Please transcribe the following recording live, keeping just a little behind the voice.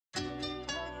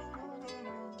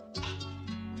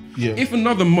Yeah. If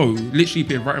another Mo literally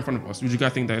appeared right in front of us, would you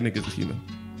guys think that nigga's a human?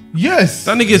 Yes.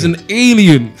 That nigga is an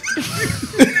alien.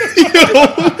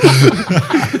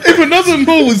 If another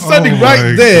Mo was standing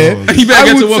right there, He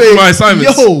better get to work on my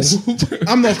assignments. Yo,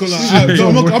 I'm not gonna lie.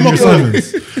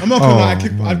 I'm not gonna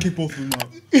lie. I'd keep both of them out.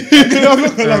 I'm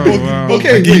not gonna lie. Both of them.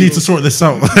 okay. Like, you need to sort this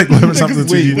out. Like, whatever's happening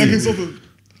to you.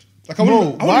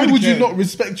 No, why would you not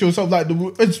respect yourself? Like,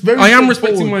 it's very. I am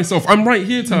respecting myself. I'm right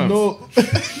here, Tam. No,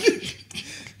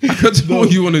 That's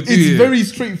what you want to do. it's here. very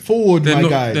straightforward, They're my not-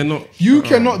 guy. they're not- You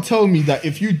cannot tell me that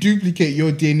if you duplicate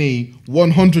your DNA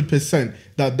 100%,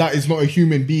 that is not a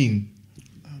human being.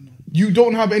 You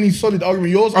don't have any solid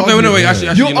argument. Yours. Okay, argument, no, wait.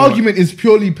 Actually, your you know argument is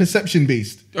purely perception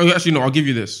based. what? Oh, actually, no. I'll give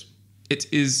you this. It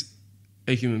is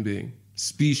a human being,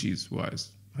 species-wise.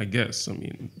 I guess. I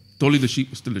mean, Dolly the sheep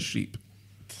was still a sheep.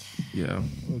 Yeah.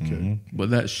 Okay.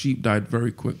 But that sheep died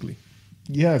very quickly.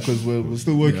 Yeah, because we're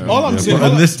still working. All I'm saying,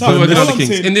 but in this- Tyler, but in all this- I'm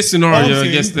saying- in this all I'm scenario, I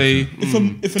saying, guess they.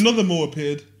 If another Mo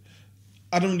appeared,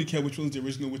 I don't really care which one's the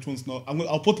original, which one's not.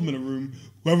 I'll put them in a room.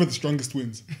 Whoever the strongest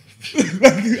wins.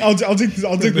 I'll take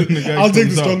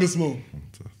the strongest Mo.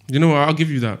 You know what? I'll give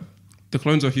you that. The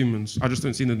clones are humans. I just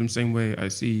don't see them the same way I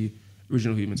see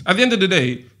original humans. At the end of the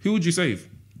day, who would you save?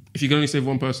 If you can only save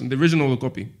one person, the original or the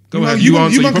copy? Go ahead. You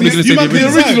answer. You're probably going to say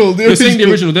the original. You're saying the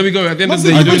original. There we go. At the end of the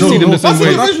day, you don't see them the same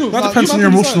way. That depends on your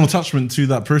emotional attachment to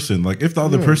that person. Like, if the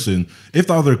other person, if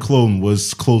the other clone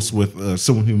was close with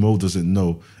someone who Mo doesn't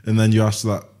know, and then you ask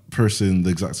that person the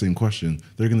exact same question,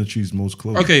 they're going to choose Mo's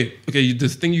clone. Okay. The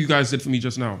thing you guys did for me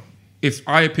just now. If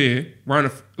I appear right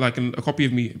in a copy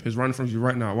of me appears right in front of you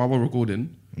right now while we're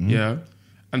recording, yeah,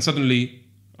 and suddenly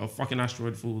a fucking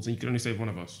asteroid falls and you can only save one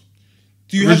of us.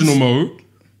 Do you original Mo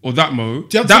or that Mo?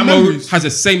 you have That some Mo memories? has the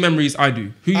same memories I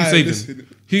do. Who you saving? listen.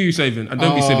 Who you saving? And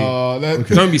don't be silly.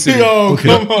 Okay. Don't be silly. Yo,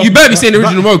 come on. You better be saying the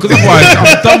original Mo because otherwise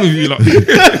I'm done with you. Like.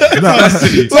 That's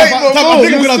silly. Wait, I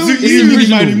think I'm gonna do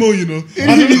original. Mighty Mo, you know.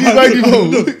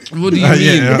 What do you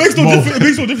mean? It makes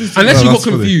no difference. To me. Unless you got that's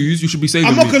funny. confused, you should be saving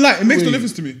I'm not me. gonna lie. It makes no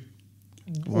difference to me.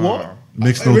 What?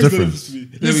 Makes It no makes difference. to me.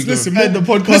 There we go. Listen, And the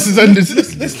podcast is ended.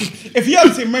 listen. If you have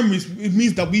the same memories, it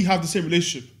means that we have the same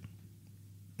relationship.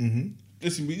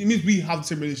 Listen, it means we have the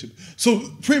same relationship. So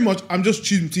pretty much, I'm just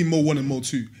choosing between Mo 1 and Mo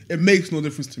 2. It makes no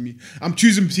difference to me. I'm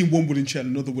choosing between one wooden chair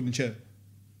and another wooden chair.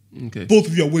 Okay. Both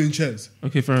of you are wooden chairs.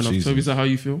 Okay, fair enough. Jesus. So is that how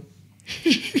you feel?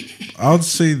 I would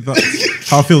say that's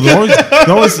how I feel. There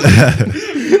always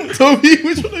Toby,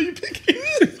 which one are you picking?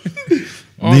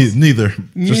 neither.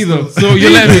 Neither. So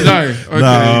you're letting me die. Okay.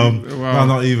 No,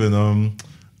 not even.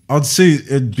 I'd say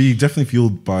it'd be definitely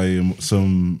fueled by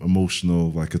some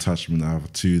emotional like attachment I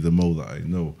have to the Mo that I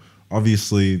know.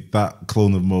 Obviously, that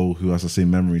clone of Mo who has the same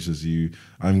memories as you,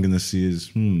 I'm gonna see as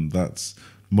that's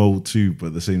Mo too. But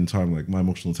at the same time, like my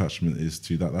emotional attachment is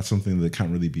to that. That's something that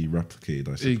can't really be replicated,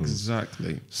 I suppose.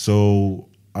 Exactly. So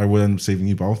I would end up saving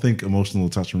you, but I don't think emotional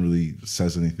attachment really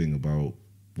says anything about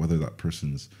whether that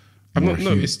person's. I'm more not. No,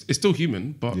 human. it's still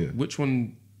human, but Yeah. which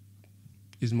one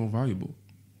is more valuable?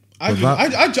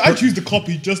 I choose the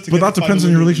copy just to. But get that the depends on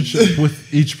final your win. relationship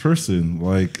with each person.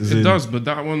 Like, It does, but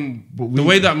that one, the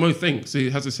way that Mo thinks,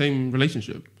 it has the same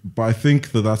relationship. But I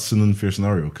think that's an unfair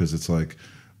scenario because it's like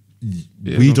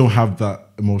Yeah, we no. don't have that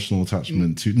emotional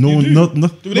attachment to no, You do. not The No,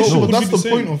 relationship but would that's be the the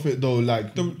point same. of it, though.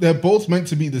 Like, they're both meant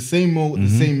to be the same Mo, the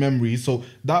same memory. So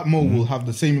that Mo will have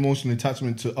the same emotional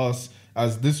attachment to us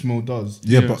as this Mo does.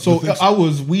 Yeah, but So the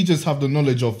thing- we just have the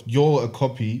knowledge of you're a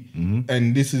copy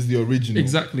and this is the original.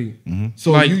 Exactly.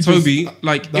 So Like you just- Toby,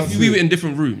 like that's if we it. were in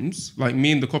different rooms, like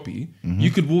me and the copy,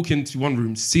 you could walk into one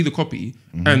room, see the copy,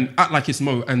 and act like it's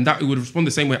Mo, and that it would respond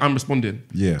the same way I'm responding.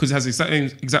 Yeah. because it has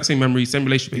the exact same memory, same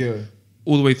relationship. Yeah.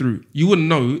 all the way through. You wouldn't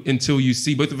know until you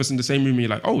see both of us in the same room and you're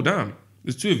like, oh damn,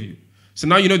 there's two of you. So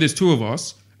now you know there's two of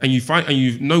us and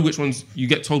you know which ones, you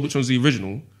get told which one's the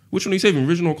original. Which one are you saving,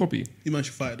 original or copy? You might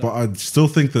should fight it But out. I still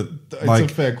think that It's like a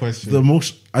fair question.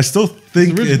 I still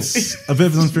think original. it's a bit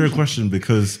of an unfair question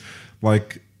because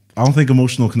like I don't think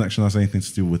emotional connection has anything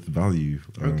to do with value.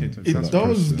 Okay, to It that does,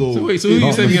 person. though. So wait, so who are you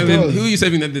Not saving at the end? does. Who are you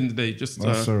saving at the end of the day? Just Not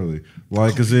necessarily.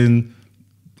 Like as in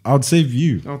I'd save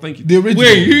you. oh, thank you. The original.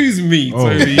 Wait, who's me? Oh.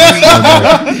 Toby?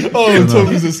 Oh,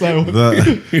 Toby's a slime.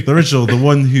 The original, the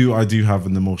one who I do have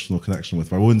an emotional connection with.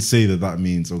 But I wouldn't say that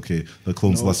means okay, the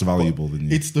clone's less valuable than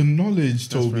you. It's the knowledge,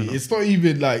 Toby. It's not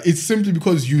even like, it's simply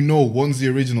because you know one's the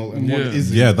original and one Yeah.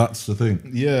 isn't. Yeah, that's the thing.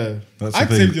 Yeah. That's I'd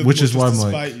the save thing. the Which is why I'm just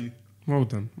to like, spite you. Well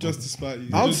done. Just to spite you.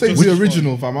 I'd Just- say just the to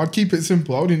original, fam. I'd keep it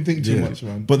simple. I wouldn't think too yeah. much,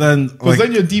 man. But then, Because like,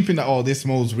 then you're deep in that, oh, this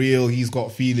Mo's real, he's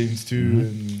got feelings too,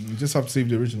 and you just have to save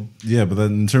the original. yeah, but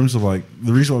then in terms of like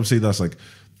the reason why I'm saying that's like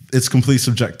it's completely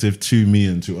subjective to me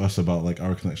and to us about like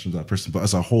our connection to that person. But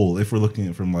as a whole, if we're looking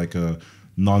at it from like a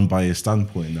non-biased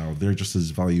standpoint now, they're just as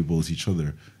valuable as each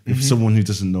other. If someone who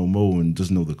doesn't know Mo and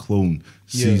doesn't know the clone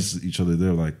sees each other,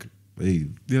 they're like, hey,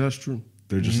 Yeah, that's true.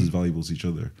 they're just as valuable as each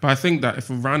other. But I think that if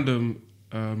a random,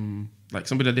 like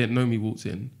somebody that didn't know me walked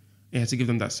in, you had to give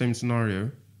them that same scenario.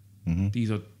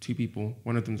 These are two people.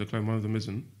 One of them's a clone, one of them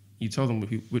isn't. You tell them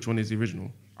which one is the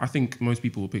original. I think most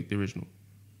people will pick the original.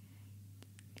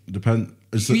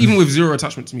 Even with zero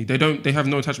attachment to me, they have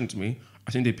no attachment to me.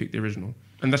 I think they pick the original,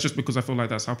 and that's just because I feel like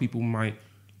that's how people might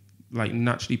like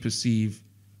naturally perceive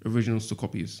originals to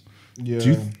copies. Yeah.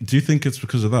 Do you think it's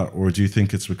because of that, or do you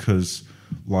think it's because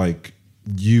like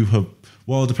you have?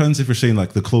 Well, it depends if you're saying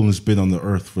like the clone has been on the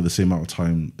Earth for the same amount of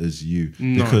time as you.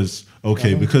 No.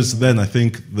 Because then I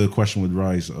think the question would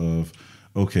rise of,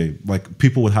 okay, like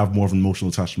people would have more of an emotional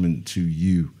attachment to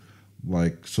you,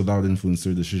 like so that would influence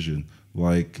their decision.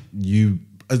 Like you,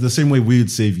 the same way we'd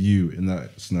save you in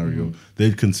that scenario,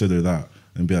 they'd consider that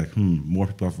and be like, more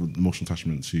people have emotional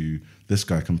attachment to this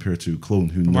guy compared to clone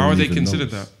who. Why would they consider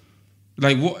that?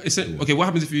 Like what is it? Okay, what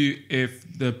happens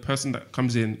if the person that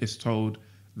comes in is told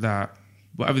that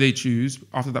whatever they choose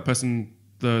after that person,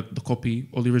 the copy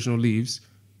or the original leaves,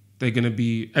 they're gonna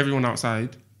be everyone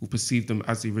outside will perceive them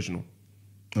as the original.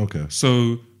 Okay.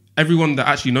 So everyone that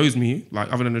actually knows me,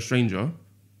 like other than a stranger,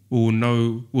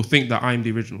 will think that I'm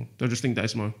the original. They'll just think that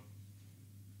it's Mo.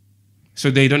 So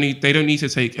they don't need to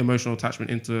take emotional attachment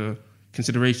into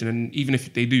consideration. And even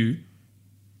if they do,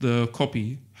 the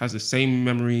copy has the same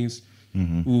memories,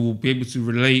 will be able to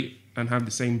relate and have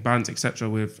the same bands, etc.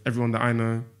 with everyone that I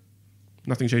know.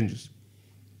 Nothing changes.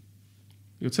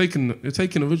 You're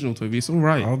taking original, Toby. It's all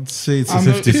right. I'd say it's a I'm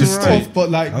 50-50. pissed off, but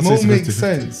like Mo makes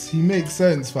sense. He makes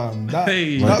sense, fam.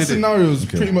 That scenario is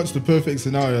pretty much the perfect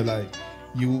scenario. Like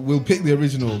you will pick the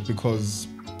original because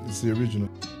it's the original.